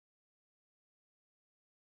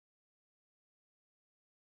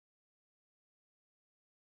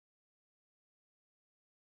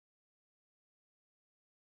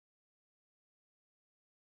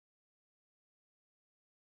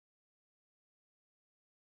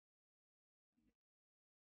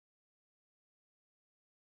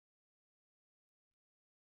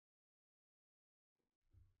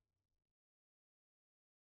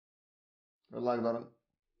Good luck, Doran.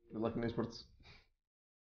 Good luck in esports.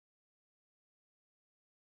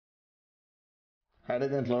 High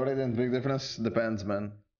radiant, low radiant, big difference? Depends,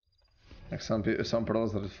 man. Like some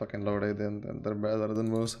pros are fucking low radiant and they're better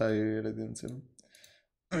than most high radiants, you know?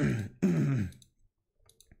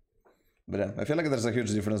 But yeah, I feel like there's a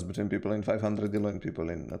huge difference between people in 500 elo and people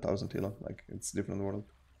in 1000 elo. Like, it's different world.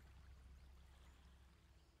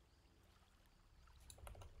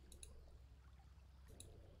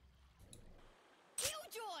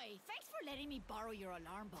 Killjoy! Thanks for letting me borrow your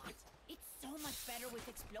alarm bot. It's so much better with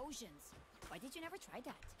explosions. Why did you never try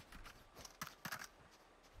that?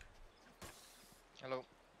 Hello.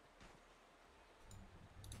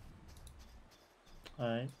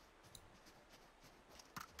 Hi.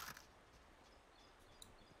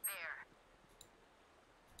 There.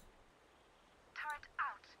 Turret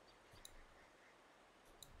out.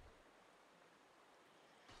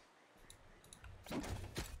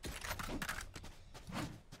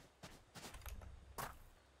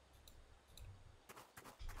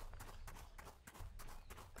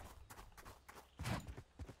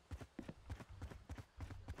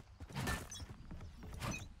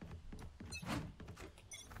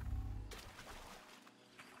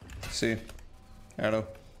 See. Arrow.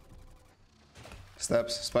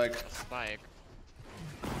 Steps. Spike. Spike.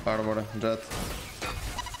 Hardwater. Jet.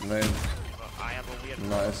 Nade. I have a weird.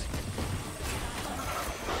 Nice.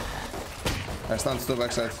 I stunned two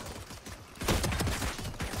backside.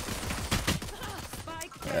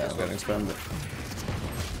 Yeah, I'm getting spammed.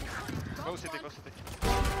 Go city, go city.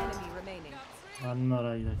 Enemy remaining. One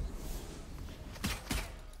more either.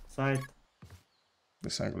 Side.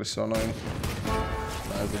 This angle is so annoying.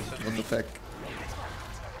 What the heck?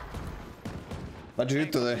 What did you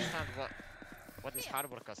do today? What is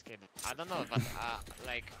harbor cascade? I don't know, but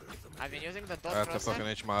like I've been using the dot I have to cross fucking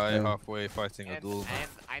HMI halfway fighting a duel. and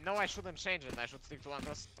I know I shouldn't change it. I should stick to one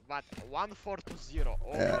cross, but 1-4-2-0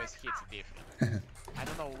 always hits different. I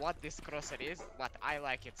don't know what this crosser is, but I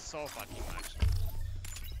like it so fucking much.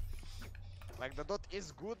 Like the dot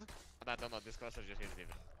is good, but I don't know, this crosser just hits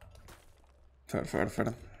different.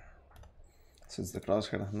 Fair. So it's the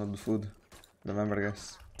crosshair, not the food. Remember,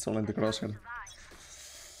 guys, it's only the crosshair.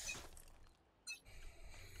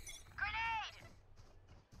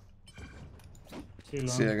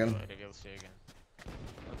 See you again. Reveal C again.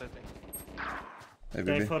 What I think? Hey, Stay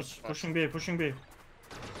baby. first. Pushing B, pushing B.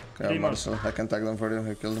 Okay, I'm Marcel. I can tag them for you.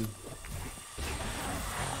 I killed them.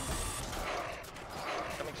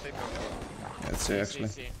 Coming safe. Yeah, it's C actually.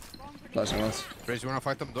 C. Flashing once. Raze, you wanna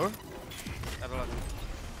fight them door? I have a lot.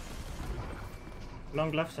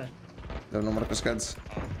 Long left side. There are no more cascades.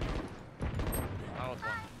 Out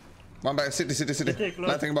one. One back. City. City, close.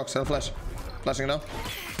 Lighting box. I'll flash. Flashing now.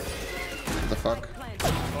 What the fuck?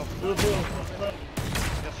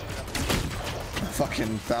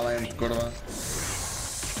 Fucking talent, kurva.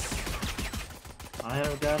 I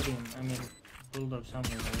have guardian. I mean, bulldog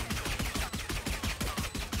somewhere.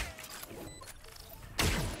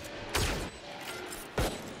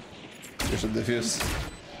 You should defuse.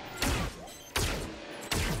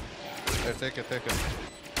 Here, take it.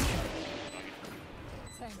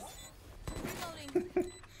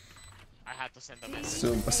 I had to send a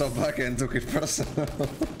message. So back and took it personal.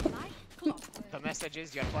 The message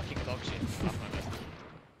is you're fucking dog shit. That's my message.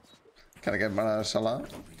 Can I get my Salah?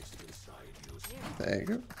 There you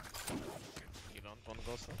go. You don't want to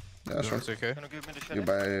go so? Yeah, sure. It's okay. Can you give me the You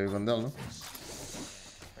buy Vandal, no?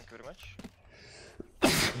 Thank you very much.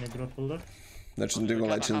 Can I drop bulldog? That shouldn't go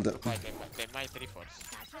like shield. They might reforce.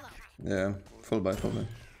 Yeah, full buy.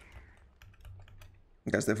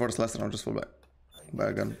 Guys, they forced last round, just full buy. Buy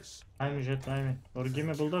a gun. Buy me jet, buy me. Or give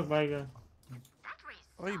me bulldog, buy guy.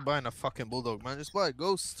 Why are you buying a fucking bulldog, man? Just buy a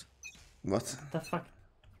ghost. What? What the fuck?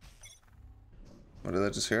 What did I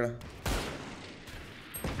just hear?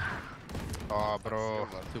 Oh, bro.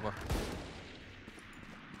 Too much.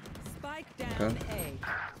 Spike down Okay.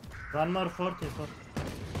 A. One more 40.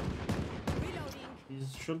 He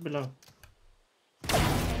should be low.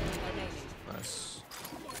 Nice.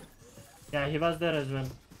 Yeah, he was there as well.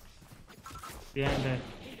 Behind there.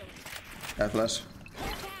 Yeah, flash.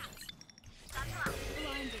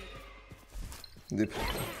 Deep.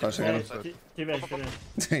 Flash again.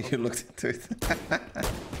 T-base. You looked into it.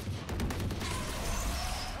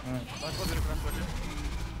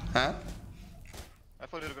 Huh? I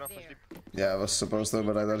thought you were gonna flash deep. Yeah, I was supposed to,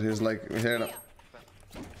 but I thought he was like here now.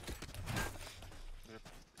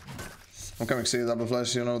 I'm coming, see double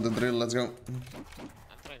flash, you know the drill, let's go. I'm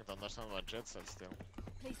trying to understand what Jet said still.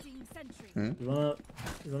 Placing sentry.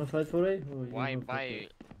 You wanna fight for A? Or you Why wanna buy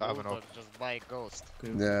I have an Bulldog, op. just buy Ghost?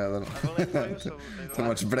 Okay. Yeah, I will need for you, so they don't too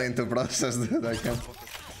much brain to process, dude. I can't. I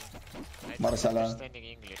don't Marsala. understanding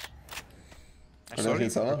English. Sorry,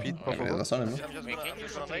 ça va? repeat, Ok, Buffalo. that's on him, no? I'm just gonna nade,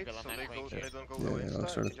 so they don't go Yeah, insta. yeah,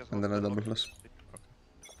 sure. You just And go then I to double the flash.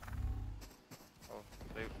 Oh,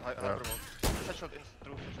 they hybrid mode. Headshot in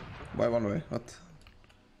through, headshot through. Why one way? What?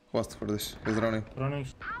 Who asked for this? He's running. Running.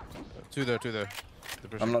 Two there, two there. The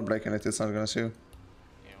person. I'm not breaking it, it's not gonna see you.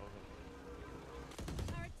 Yeah,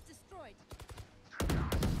 Turrets destroyed.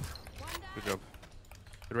 Good job.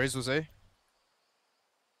 The raise was A.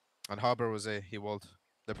 And Harbor was A. He walled.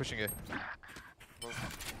 They're pushing A. Play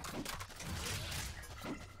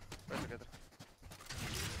together.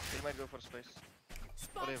 They might go for space.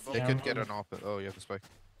 Or they have They both. could get an op. Oh, you have to spike.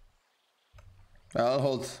 I'll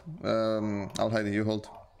hold. I'll hide it, you hold.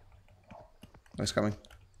 He's coming.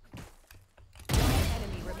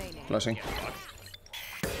 Enemy remaining. Flashing.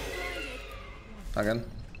 Again.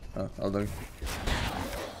 Oh, I'll do it.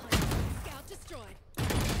 Scout destroyed.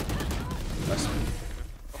 Nice.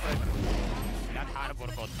 that harbor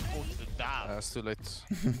got put down. It's too late.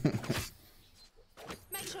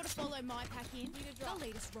 Make sure to follow my pack in. They'll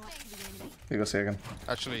lead us right to the enemy. He goes here again.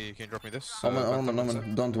 Actually, can you drop me this? Omen, back Omen, up Omen.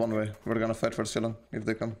 inside. Don't one way. We're gonna fight for Sillon if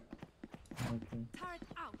they come. Okay. Turret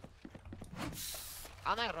out.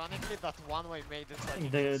 Unironically, that one way made it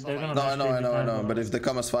like They're so gonna like- No, I know. But if they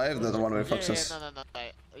come as 5, then the one way fucks yeah, us. no.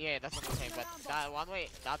 Yeah, that's what I'm saying. But that one way,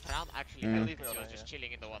 that round actually Mm. helped. Leave me He was alone, just yeah.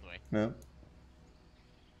 chilling in the one way. Yeah.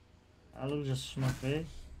 I'll just smoke A.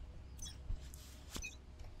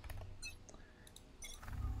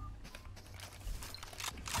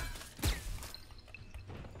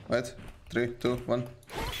 Wait. 3, 2, 1.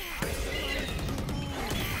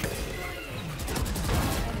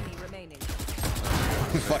 Enemy remaining.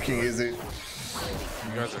 Fucking easy.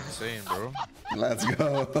 You guys are insane, bro. Let's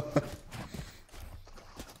go.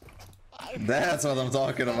 That's what I'm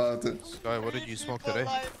talking about. Skye, what did you smoke today?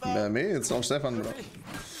 Me, it's all Stefan, bro.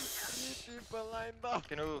 People lined up.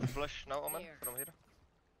 Can you flush now, Omen, from here?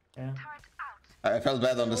 Yeah. I felt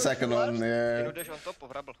bad on the second one, Can yeah. you dash on top of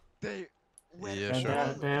Rebel? They were Yeah, They sure.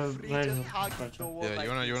 have freaking razor. hugging the wall Yeah, like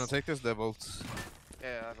you wanna this. take this? They're bolts.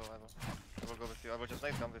 Yeah, I will. I will go with you. I will just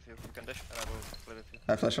nade come with you. You can dash and I will play with you.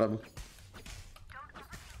 I flash Rebel.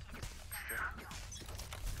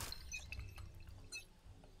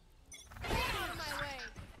 Out of my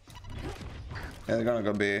way. Yeah, they're gonna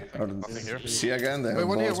go B. Or Nothing here. C again, they Wait, have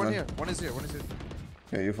one here, balls, one man. here. One is here, one is here.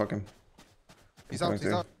 Yeah, you fuck him. He's out, Correct,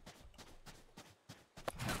 he's yeah. out.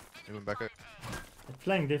 He went back up. It's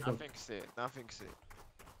playing difficult. Nothing C.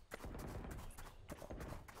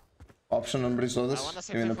 Option on Breeze Lotus, I wanna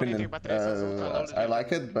say in before opinion. anything, but Raze is also I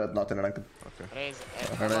like it, but not in ranked. Raise.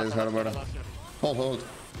 Raze, Harbor. Hold.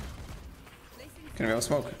 Can we have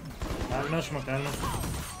smoke? I have no smoke, I have no smoke.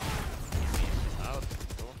 Out.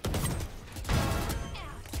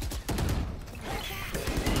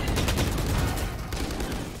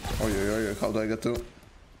 Oi, how do I get to?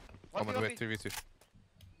 I'm on the way, 3v2.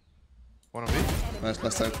 One on B. Nice,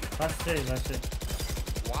 last side. Last save, last save.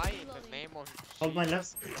 Why in the name of Hold my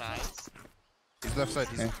Jesus Christ? He's left side,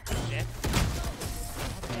 he's... Yeah. Shit.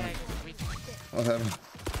 Okay, What happened?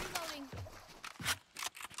 Reloading.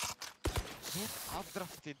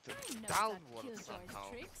 updrafted He knows that downwards Killjoy's somehow.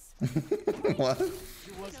 tricks. What?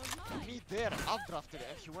 He was knows mine. me there, updrafted,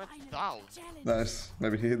 and he went I know down. challenge. Nice.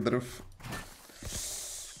 Maybe he hit the roof.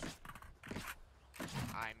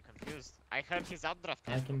 I'm confused. I heard he's updrafted.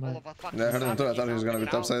 I can buy. All of a fucking Yeah, I heard him too. I sudden thought he was he's gonna on be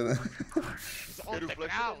the top ground. side. He's on the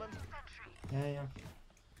ground. Yeah.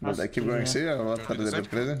 But they keep going C or what? How did they get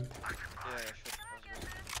crazy? Yeah, sure.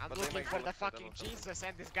 I'm But they looking might for go the left side, fucking I will. Jesus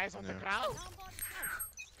and this guy's on the Yeah. ground.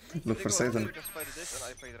 Look for Satan. You just fight this and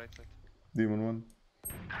I fight right side. Demon 1.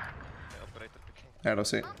 Yeah, operator picking. Arrow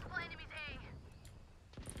C.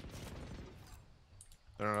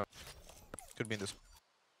 No. Could be in this.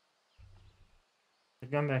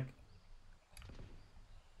 Come back.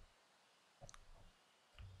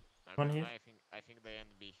 One here. I think they end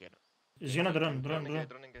B here. He's gonna run. Running gay.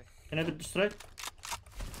 Can I destroy it?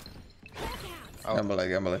 Out.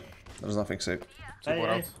 Gamble. There's nothing safe. Two more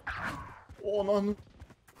out. Oh no.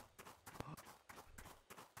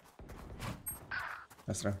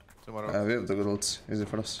 That's right. Two more out. We have the good ults. Easy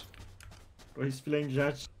for us. Bro, he's playing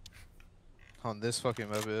judge. On this fucking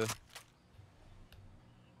map, yeah.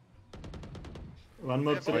 One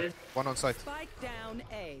more three. One on site. Spike down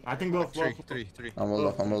A. I think both. Three. I'm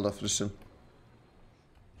hold off. Just chill.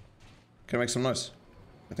 Can you make some noise?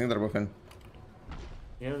 I think they're both in.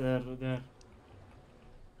 Yeah, they're.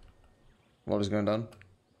 Wall is going down.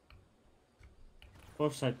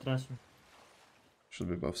 Both side, trust me. Should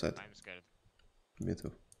be both sides. I'm scared. Me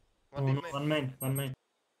too. One Oh, deep no, main. one main, one main.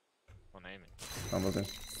 One aiming. I'm voting.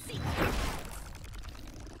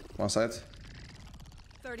 One side.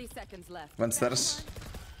 30 seconds left. Went stairs.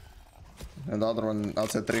 And the other one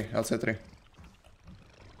outside 3. Outside 3.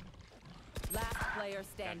 Last player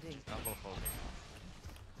standing. Double holding.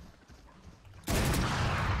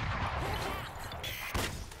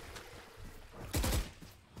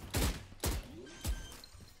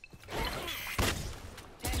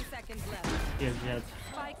 Seconds left. Yes, yes.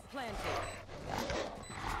 Spike planted.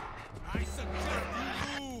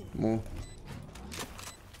 Move.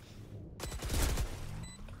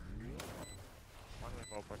 One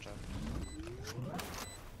with Oppo chat.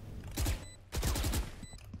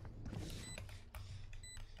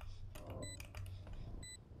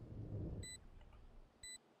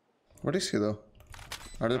 What is he though?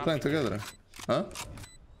 Are they playing together? Huh?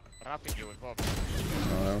 Wrapping you with Oppo.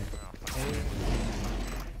 No.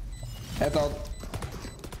 Head out.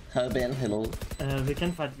 Have been, hello. We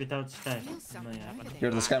can fight without Skye. No, yeah.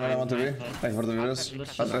 You're the Skye man I want to be. Thank you for the viewers.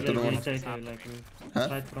 Let's I'll just try to do like, one. take like we Huh?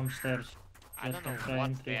 fight from stairs. I Just don't know try what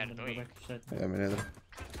entry they're and then go doing. back to side. Yeah, me neither.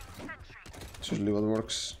 It's usually what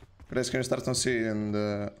works. Guys, can you start on C and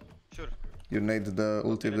Sure. you nade the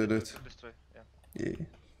ulti if they do it? Destroy. Yeah. Yeah.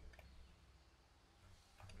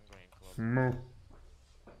 I'm going close. Move.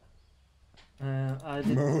 I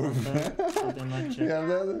did Move. so they might check. Yeah,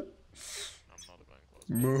 that. I'm not going close.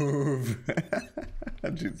 Move.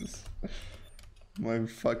 Jesus. My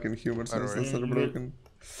fucking humor senses are broken.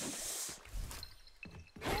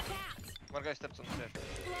 One guy steps on the stairs.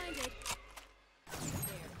 Blinded.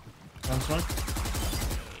 One smoke.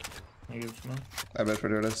 I give smoke. I bet for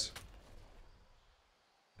you this.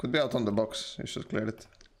 Could be out on the box. You should clear it.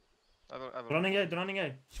 I will. Running A, running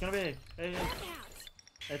A. It's gonna be A. A.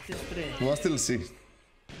 At this 3. One still C.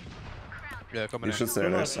 Yeah, coming You in. should stay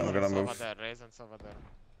there, so I'm gonna Raisin's over move. there, Raisin's over there.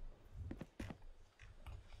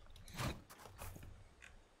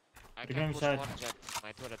 I They're can going push side. more jet.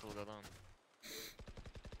 My turret will go down.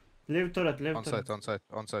 Leave turret, leave On turret. site, on site,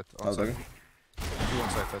 on site, on Out site. there. 2 on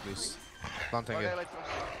site at least. Planting One guy it. light from.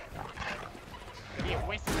 Yeah,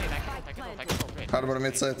 wasted it. I can wait. Harbor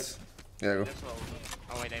mid side. Yeah, go. That's well.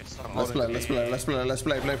 Oh wait, they've stopped. Let's play, let's play, let's play, let's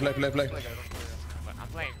play, play. Like I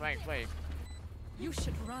don't play. I'm playing. You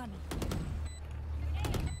should run.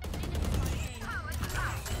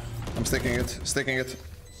 I'm sticking it, sticking it.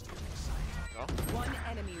 Go. One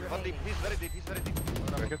enemy One deep. remaining. He's very deep. He's very deep.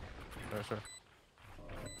 Break it. Yeah, sure.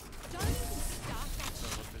 Don't even start that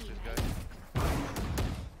What's shit. this guy?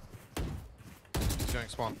 He's going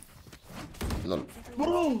spawn.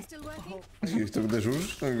 Lol. Still working? You took the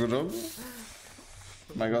shoes, good job.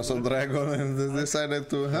 My god, so Dragon and they decided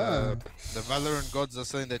to, huh? The Valorant gods are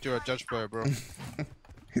saying that you're a judge player, bro.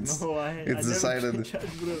 It's No, I it's never decided. can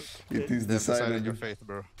judge, bro. It is They've decided your decided. fate,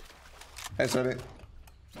 bro. Hey, sorry.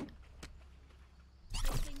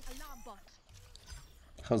 Placing alarm bot.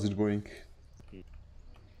 How's it going?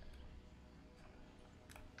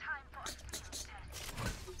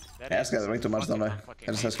 There Yeah, is guys, way too much, don't I? fucking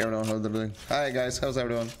I just ask everyone how they're doing. Hi guys, how's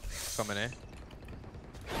everyone? Coming in.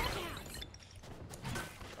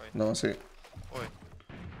 No one see. Oi.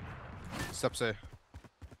 Steps A.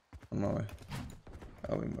 On my way.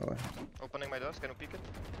 Oh, in my way. Opening my doors. Can you peek it?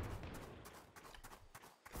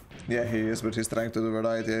 Yeah, he is, but he's trying to do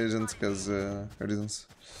variety agents because reasons.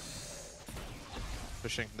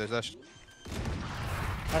 Pushing. There's Dash.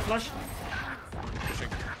 I flash. Pushing.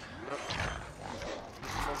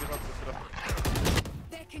 Smoke is not good, bro.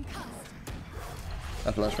 They're concussed.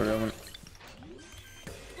 I flash for you.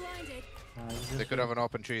 Blinded. They could have an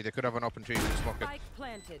open tree. They could have an open tree. Just smoke it. Spike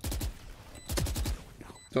planted.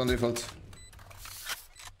 2 on default.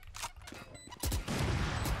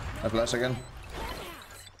 I flash again.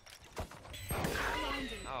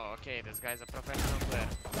 Oh, okay, this guy's a professional player.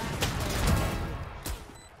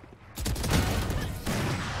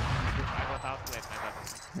 I got outplayed, my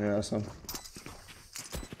bad. Yeah, so.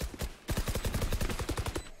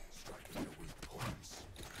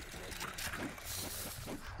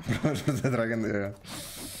 The dragon, yeah.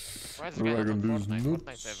 Why is this guy not on Dragon is Fortnite? nuts.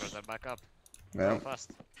 Fortnite servers are back up. Yeah. Go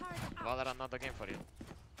fast. Valorant not the game for you.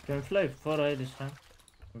 Can we fly 4A this time?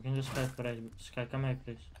 We can just fight 4A. Skye, come here,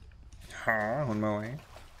 please. Ha, on my way.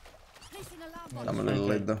 Placing alarm bot. I'm a little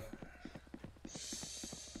late though.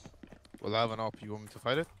 We'll have an op. You want me to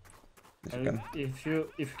fight it? If you can.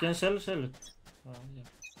 If you can sell it. Yeah.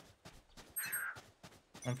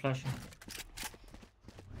 I'm flashing.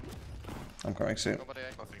 I'm coming soon. Nobody.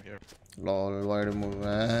 Nothing here. Lol, why do you move?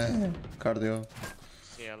 Cardio.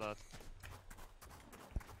 See a lot.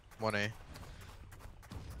 1A.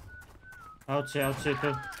 Outside too.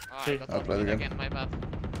 Oh, I See. got I'll play ulted again. again, my bad.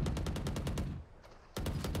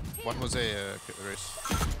 One was a race.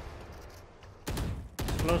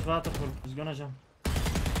 Close waterfall. He's gonna jump.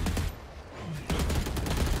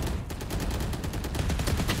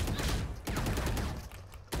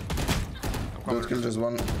 I'm coming. Don't kill just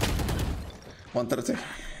one. 130.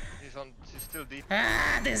 He's still deep.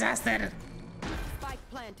 Disaster! Spike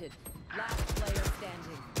planted. Last player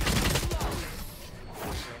standing.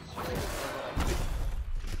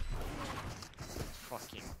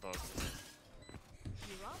 Fucking dog.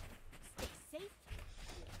 You're up. Stay safe.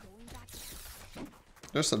 We're going back.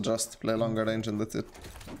 Just adjust, play longer range and that's it.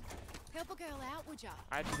 Help a girl out, would ya?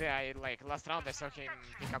 I like last round I saw him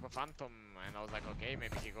pick up a phantom and I was like, okay,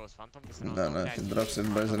 maybe he goes phantom this round. No, Okay, he drops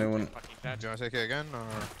it, buys a new one. fucking dead. Do you wanna take it again or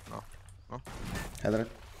no? Header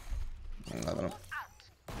it. I don't know.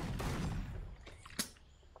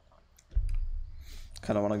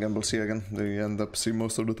 Kinda wanna gamble C again, they end up C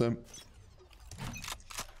most of the time.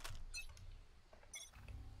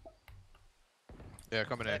 Yeah,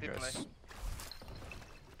 coming in, Ready, guys. play.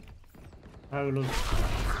 I will lose.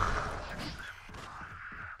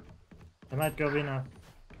 I might go B now.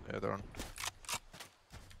 Yeah, they're on.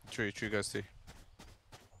 Three guys see.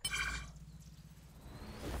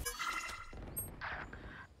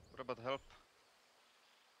 What about help?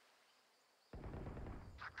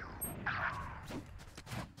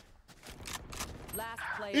 Last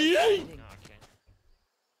player standing. Okay.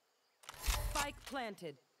 Spike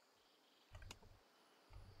planted.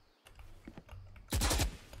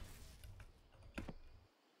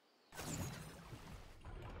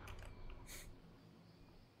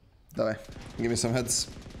 Dawaj, give me some heads.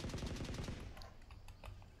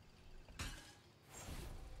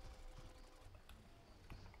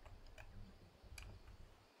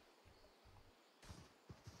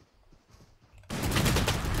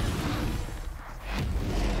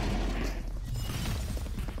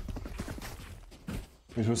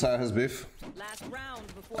 Who has beef? Last round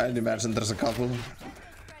before. I'd imagine there's a couple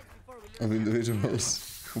of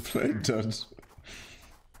individuals who play judge.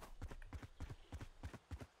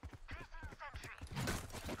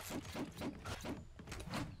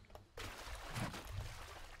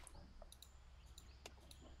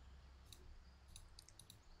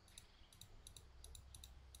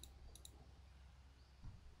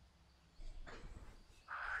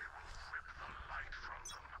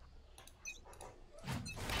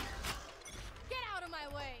 Get out of my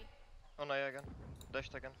way! On A again.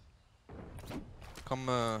 Dashed again. Come,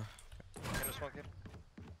 Can you smoke here?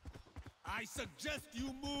 I suggest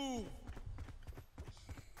you move.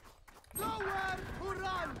 Nowhere to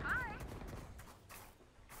run.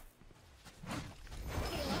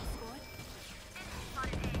 Heal up, squad.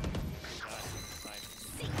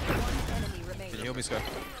 One enemy can remaining. you heal me, Skye?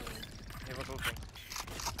 He was ulting.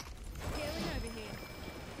 Healing over here.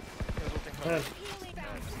 He was ulting. Help. Healing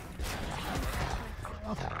back.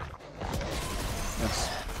 Yes.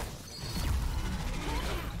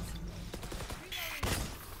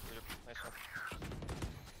 Nice one.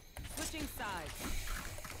 Switching sides.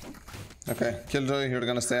 Okay, Killjoy, you're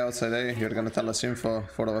gonna stay outside A, you're gonna tell us info,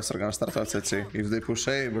 4 of us are gonna start outside C. If they push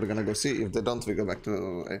A, we're gonna go C, if they don't, we go back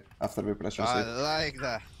to A, after we pressure C. I like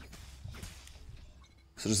that.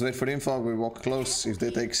 So just wait for the info, we walk close, if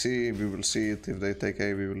they take C, we will see it, if they take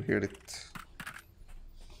A, we will hear it.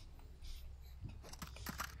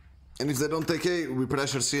 And if they don't take A, we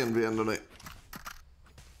pressure C and we end on A.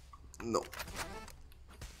 No.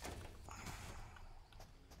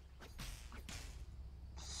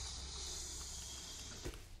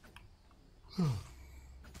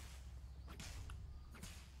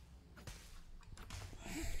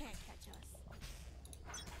 You can't catch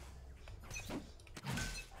us.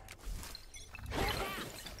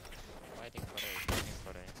 Waiting for A, waiting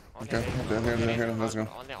for A. Okay, okay, here, let's go.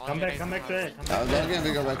 Come back to A. Again,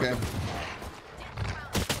 we go back A.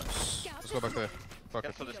 Let's go back there. Fuck it.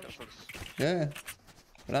 Cancel this, cancel this. Yeah,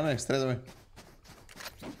 run A, straight away.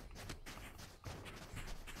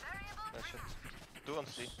 Nice shit. 2 on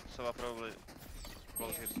C, so I'll probably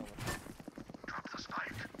close here somewhere.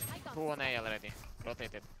 I got 2 on A already.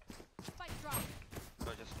 Rotated. spike drop.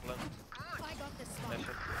 So just plant. I got this Nice spike.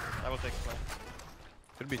 shit. I will take plant.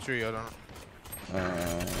 Could be 3, I don't know.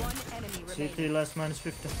 One enemy remaining. CT last minus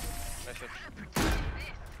 50. Nice shit.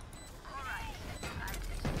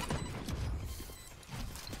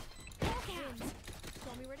 Hands.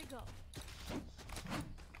 Show me where to go.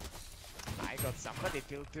 I got somebody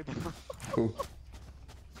tilted. Who?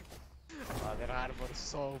 Other Arbor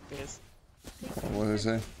so pissed. What did he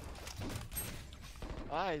say?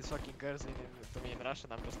 Ah, he's fucking cursing to me in Russian,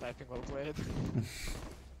 I'm just typing while playing.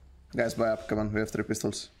 Guys, buy up. Come on, we have 3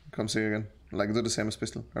 pistols. Come see you again. Like, do the same as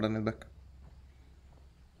pistol. I don't need back.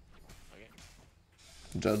 Okay.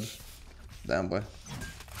 Judge. Damn, boy.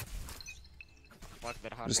 Fuck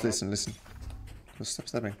their hard. Just listen. Just stop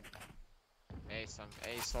stepping. Ace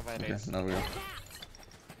over Okay, race. now we go.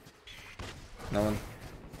 No one.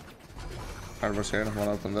 Harbor's here, one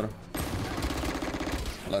out on there.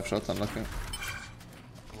 Live shot, unlucky.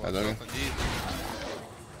 One doggy. shot indeed.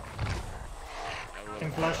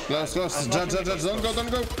 Can flash. Close. Judge,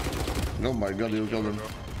 don't go. Oh my god, you killed him.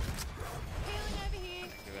 Thank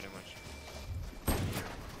you very much.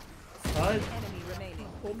 Enemy Side. remaining.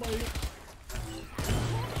 Oh my.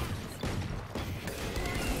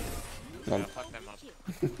 Lol. Fuck them up.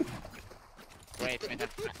 Wait, I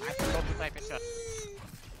forgot to type in chat.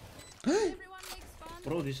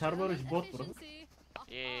 Bro, this harbor is bot, bro.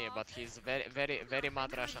 Yeah, but he's very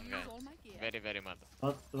mad Russian guy. Very mad.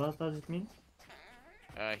 What does it mean?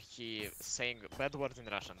 He saying bad words in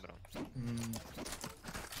Russian, bro.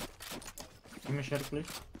 Give me a share, please.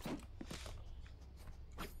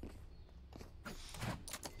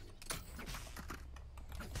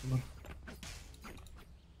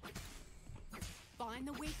 Find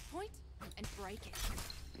the weak point and break it.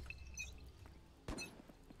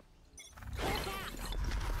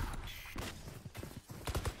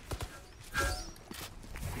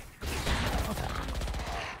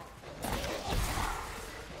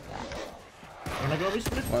 Wanna go this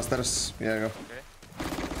split? One stairs, yeah, go. Okay.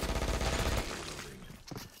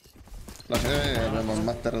 Flash, ja bym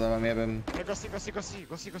materdowałem, ja bym... Go see.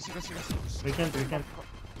 We can't.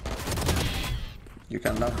 You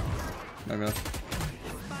can now. Maybe not.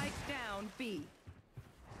 Spike down B.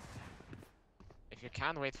 If you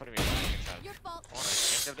can wait for me, Your fault.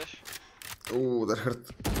 Give dash. Ooh, that hurt.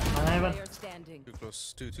 Heaven. Player standing. Too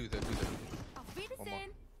close. Two there. Auf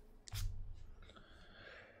Wiedersehen.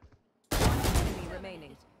 Enemy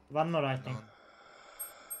remaining. One more, I think.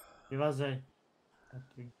 He was a.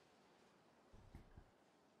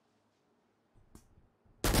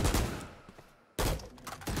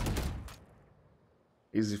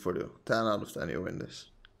 Easy for you. 10 out of 10 you win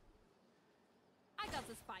this. I got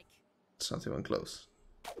the spike. It's not even close.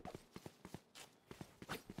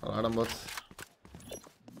 Alarm bot.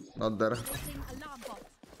 Not there. Placing alarm bot.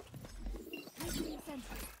 Placing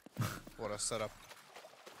sentry. What a setup.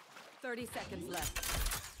 30 seconds left.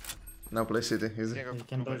 Now play city, easy. Can You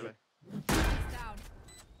can go dodge away. Face down.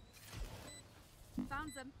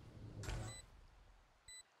 Found them.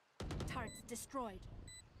 Turret destroyed.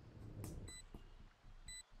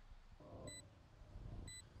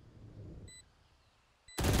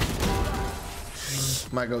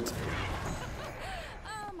 My god.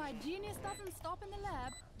 Oh, my genius doesn't stop in the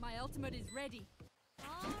lab. My ultimate is ready.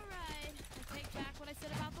 Alright, I take back what I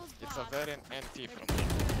said about those it's bots. a very NT from me.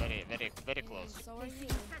 Very close. So are you.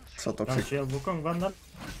 So Don't toxic. shield Wukong Vandal.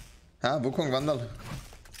 Huh? Wukong Vandal?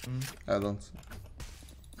 I don't.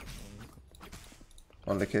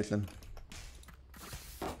 Only Caitlyn.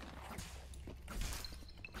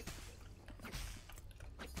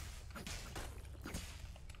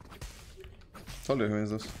 Told you who wins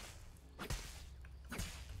this.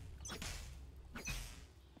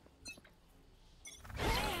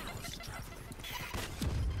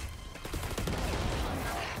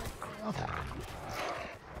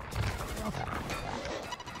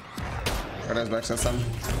 Guys, back some.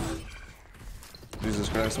 Jesus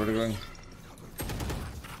Christ, where are you going?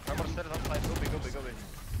 Harbor stairs outside. Go big.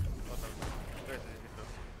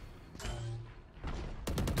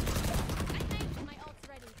 My ult's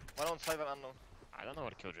ready. One on side, one unknown. I don't know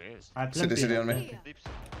where Killjoy is. I City on me. Deep.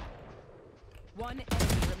 One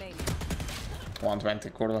enemy remaining. 120,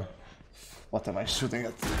 kurwa. What am I shooting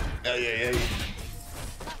at? Ay.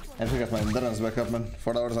 I think I got my endurance back up, man.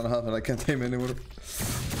 4 hours and a half and I can't aim anymore.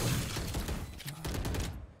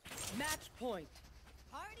 Match point.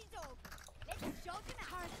 Party's over. Let's show the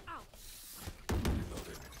heart out.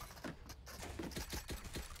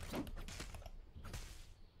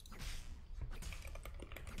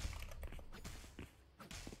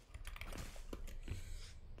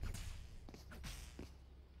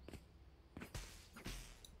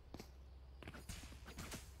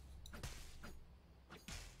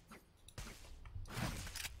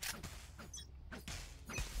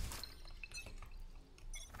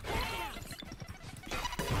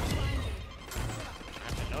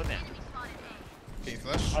 Hello then. Can you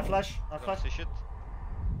flash? I flash. Don't see shit.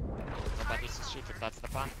 Nobody sees shit if that's the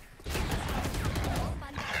plan.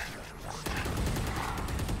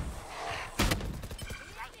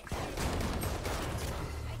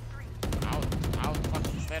 Out,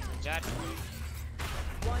 fucking stairs, judge.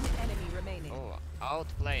 One enemy remaining. remaining. Oh,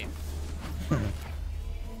 outplayed.